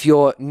think if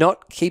you're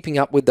not keeping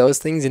up with those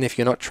things and if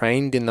you're not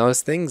trained in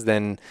those things,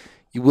 then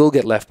you will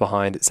get left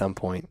behind at some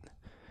point.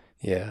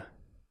 Yeah.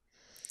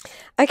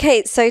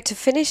 Okay, so to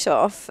finish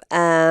off,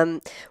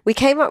 we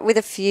came up with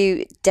a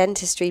few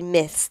dentistry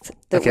myths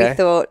that we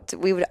thought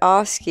we would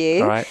ask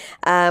you. All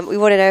right. We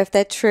want to know if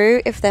they're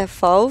true, if they're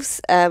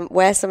false,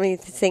 where some of these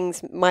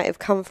things might have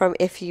come from,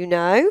 if you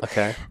know.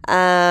 Okay.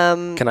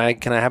 Can I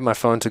have my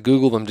phone to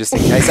Google them just in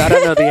case I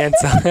don't know the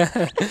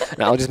answer?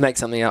 No, I'll just make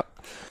something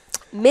up.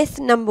 Myth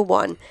number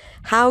 1.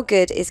 How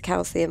good is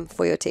calcium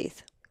for your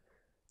teeth?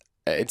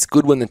 It's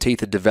good when the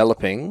teeth are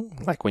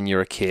developing, like when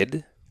you're a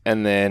kid,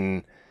 and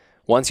then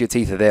once your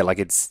teeth are there, like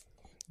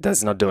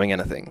that's not doing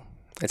anything.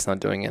 It's not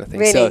doing anything.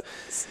 Really?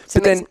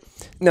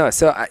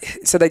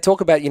 So they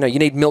talk about, you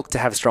need milk to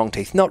have strong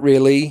teeth. Not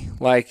really.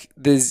 Like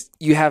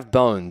you have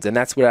bones, and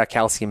that's where our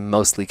calcium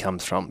mostly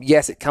comes from.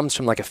 Yes, it comes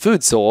from like a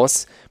food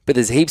source, but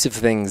there's heaps of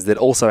things that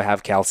also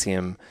have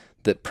calcium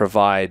that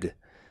provide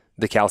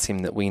the calcium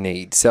that we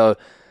need. So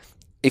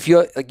if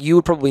you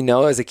would probably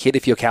know as a kid,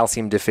 if you're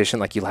calcium deficient,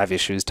 like you'll have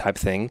issues type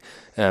thing.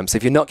 So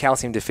if you're not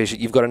calcium deficient,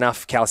 you've got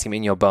enough calcium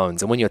in your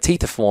bones. And when your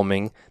teeth are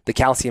forming, the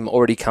calcium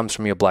already comes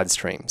from your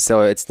bloodstream.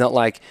 So it's not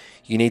like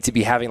you need to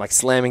be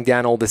slamming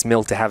down all this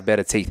milk to have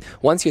better teeth.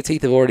 Once your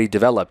teeth have already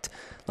developed,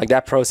 like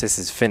that process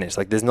is finished.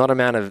 Like there's no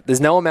amount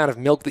of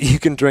milk that you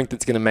can drink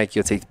that's going to make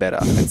your teeth better.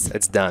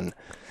 It's done.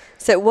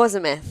 So it was a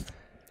myth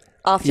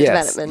after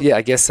development. Yeah,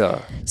 I guess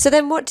so. So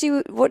then what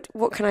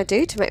can I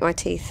do to make my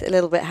teeth a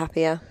little bit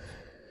happier?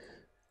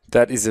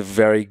 That is a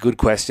very good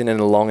question and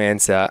a long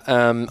answer.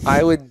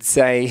 I would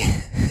say,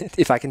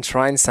 if I can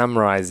try and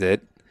summarize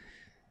it,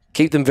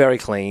 keep them very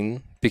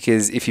clean,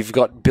 because if you've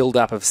got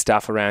build-up of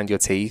stuff around your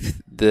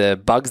teeth,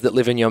 the bugs that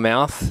live in your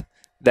mouth,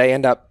 they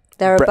end up...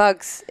 There are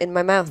bugs in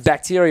my mouth.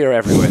 Bacteria are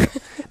everywhere.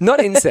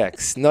 Not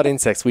insects. Not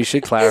insects. We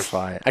should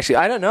clarify. Actually,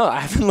 I don't know. I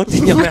haven't looked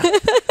in your mouth.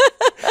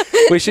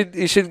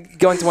 You should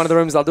go into one of the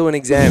rooms. I'll do an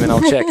exam and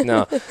I'll check.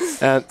 No.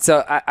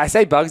 So I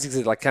say bugs because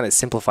it kind of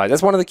simplified.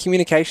 That's one of the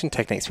communication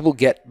techniques. People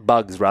get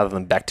bugs rather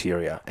than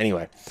bacteria.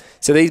 Anyway,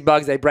 so these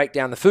bugs, they break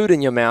down the food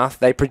in your mouth.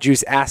 They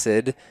produce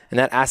acid, and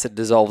that acid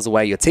dissolves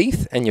away your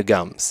teeth and your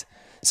gums.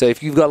 So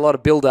if you've got a lot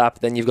of build-up,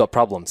 then you've got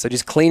problems. So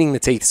just cleaning the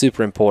teeth,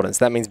 super important.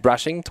 So that means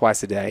brushing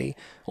twice a day.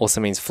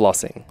 Also means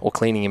flossing, or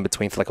cleaning in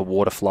between for like a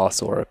water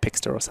floss or a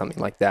Pixter or something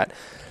like that.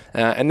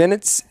 And then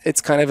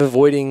it's kind of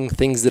avoiding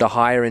things that are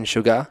higher in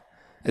sugar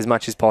as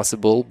much as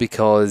possible,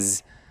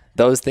 because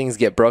those things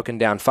get broken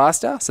down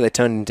faster, so they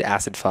turn into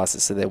acid faster,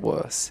 so they're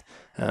worse.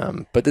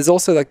 But there's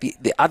also like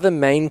the other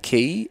main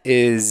key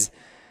is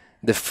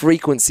the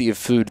frequency of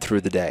food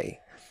through the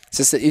day.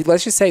 So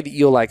let's just say that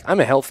you're like,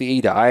 I'm a healthy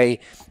eater. I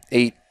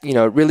eat,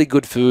 really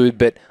good food,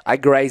 but I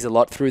graze a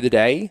lot through the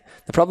day.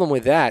 The problem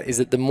with that is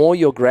that the more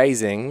you're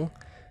grazing,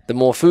 the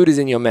more food is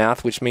in your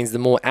mouth, which means the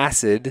more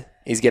acid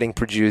is getting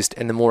produced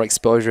and the more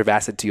exposure of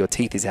acid to your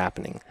teeth is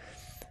happening.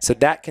 So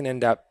that can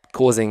end up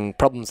causing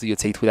problems with your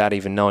teeth without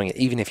even knowing it,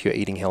 even if you're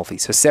eating healthy.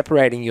 So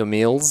separating your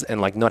meals and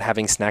like not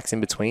having snacks in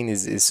between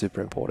is super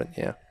important.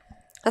 Yeah.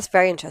 That's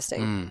very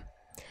interesting.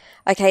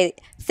 Okay.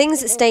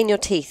 Things that stain your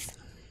teeth.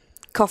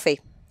 Coffee.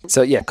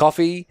 So yeah,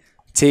 coffee,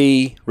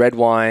 tea, red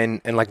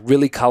wine, and like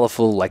really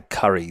colorful like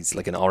curries,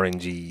 like an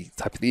orangey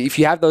type of thing. If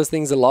you have those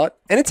things a lot,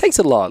 and it takes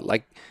a lot,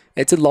 like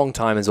it's a long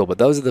time as well, but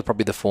those are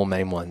probably the 4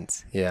 main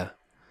ones. Yeah.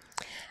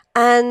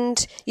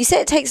 And you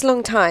say it takes a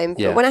long time,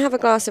 but when I have a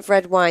glass of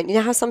red wine, you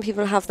know how some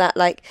people have that,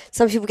 like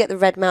some people get the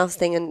red mouth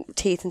thing and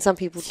teeth and some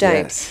people don't.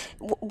 Yes.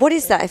 What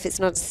is that if it's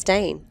not a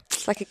stain?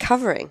 It's like a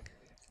covering.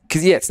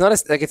 Because it's not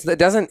it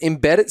doesn't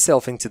embed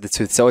itself into the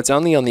tooth, so it's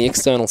only on the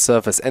external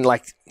surface. And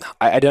like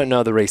I don't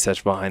know the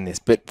research behind this,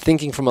 but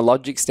thinking from a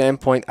logic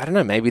standpoint, I don't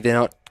know, maybe they're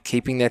not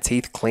keeping their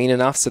teeth clean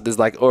enough, so there's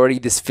like already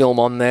this film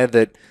on there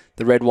that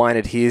the red wine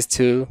adheres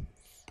to.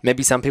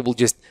 Maybe some people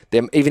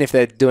even if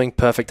they're doing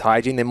perfect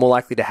hygiene, they're more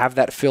likely to have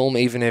that film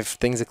even if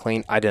things are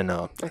clean. I don't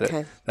know.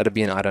 Okay. That'd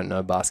be an I don't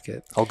know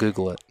basket. I'll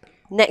Google it.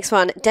 Next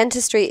one.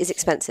 Dentistry is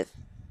expensive.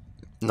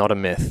 Not a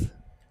myth.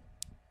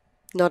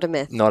 Not a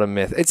myth. Not a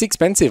myth. It's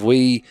expensive.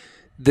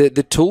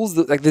 The tools,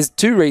 there's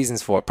 2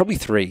 reasons for it, probably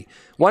 3.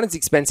 One, it's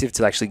expensive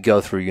to actually go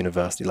through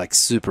university, like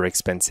super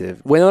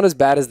expensive. We're not as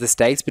bad as the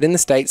States, but in the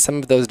States, some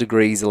of those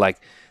degrees are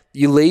like,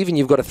 you leave and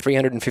you've got a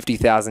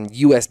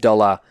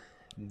 $350,000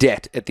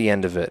 debt at the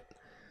end of it.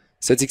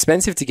 So it's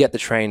expensive to get the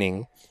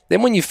training.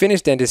 Then when you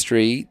finish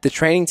dentistry, the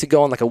training to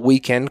go on like a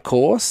weekend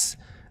course,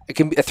 it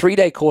can be a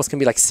 3-day course can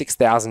be like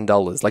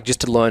 $6,000, like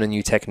just to learn a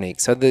new technique.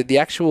 So the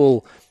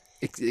actual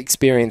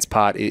experience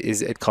part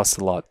is it costs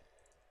a lot.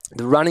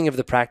 The running of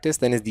the practice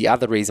then is the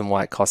other reason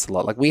why it costs a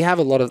lot. Like we have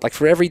a lot of, like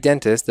for every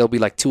dentist, there'll be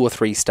like 2 or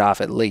 3 staff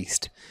at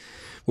least.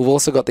 We've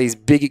also got these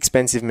big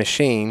expensive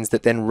machines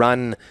that then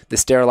run the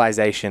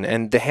sterilization,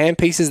 and the hand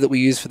pieces that we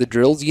use for the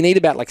drills, you need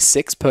about like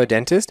 6 per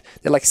dentist.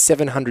 They're like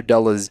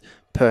 $700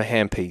 per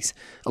hand piece.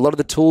 A lot of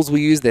the tools we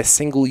use, they're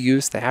single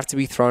use. They have to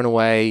be thrown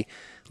away.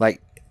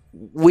 Like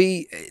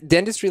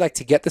dentistry, like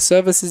to get the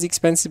service is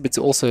expensive, but it's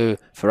also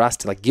for us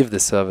to like give the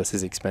service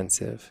is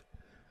expensive.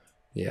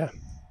 Yeah.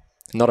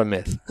 Not a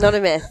myth. Not a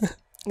myth.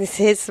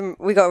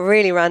 We got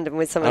really random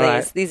with some of these.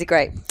 Right. These are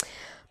great.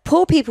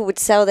 Poor people would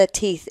sell their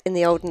teeth in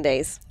the olden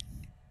days.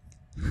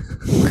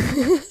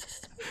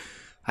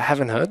 I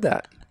haven't heard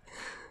that.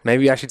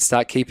 Maybe I should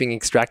start keeping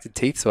extracted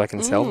teeth so I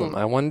can sell them.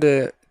 I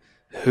wonder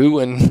who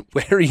and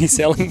where are you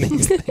selling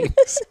these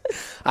things?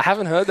 I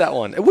haven't heard that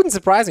one. It wouldn't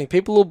surprise me.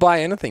 People will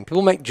buy anything.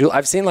 People make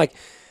I've seen like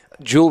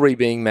jewelry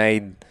being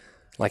made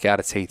like out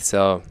of teeth.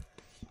 So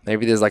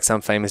maybe there's like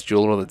some famous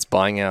jeweler that's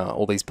buying out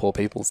all these poor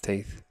people's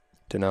teeth.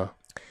 Don't know.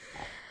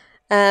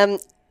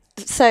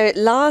 So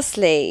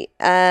lastly,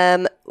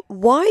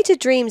 why do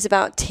dreams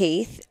about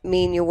teeth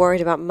mean you're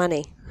worried about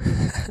money?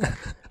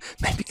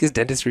 Maybe because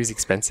dentistry is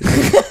expensive.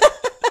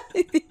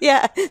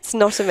 Yeah, it's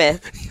not a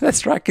myth.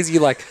 That's right, because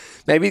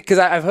maybe because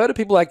I've heard of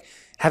people like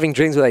having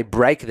dreams where they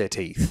break their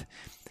teeth.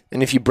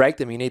 And if you break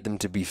them, you need them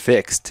to be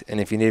fixed. And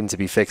if you need them to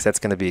be fixed, that's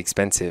going to be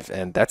expensive.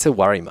 And that's a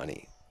worry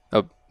money.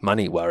 A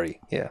money worry,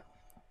 yeah.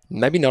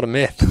 Maybe not a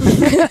myth.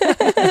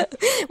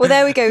 Well,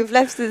 there we go. We've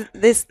left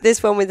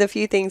this one with a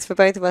few things for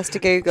both of us to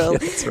Google. Yeah,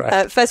 that's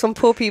right. First one,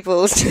 poor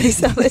people to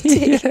sell their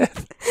teeth. Yeah.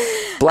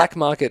 Black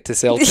market to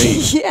sell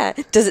teeth. Yeah.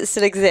 Does it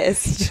still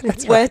exist?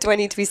 Where do I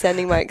need to be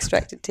sending my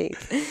extracted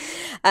teeth?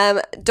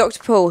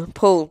 Dr.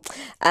 Paul,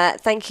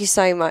 thank you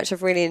so much.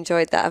 I've really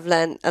enjoyed that. I've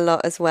learned a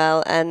lot as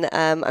well. And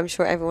I'm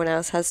sure everyone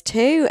else has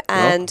too.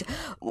 And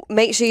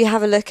make sure you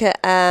have a look at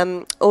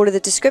all of the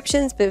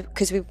descriptions,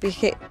 because we'll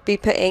be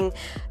putting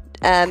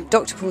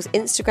Dr. Paul's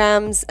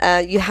Instagrams.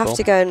 You have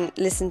to go and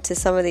listen to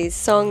some of these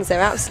songs.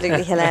 They're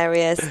absolutely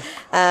hilarious.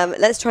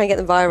 Let's try and get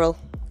them viral.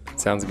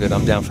 Sounds good.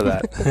 I'm down for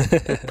that.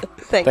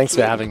 Thanks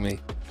for having me.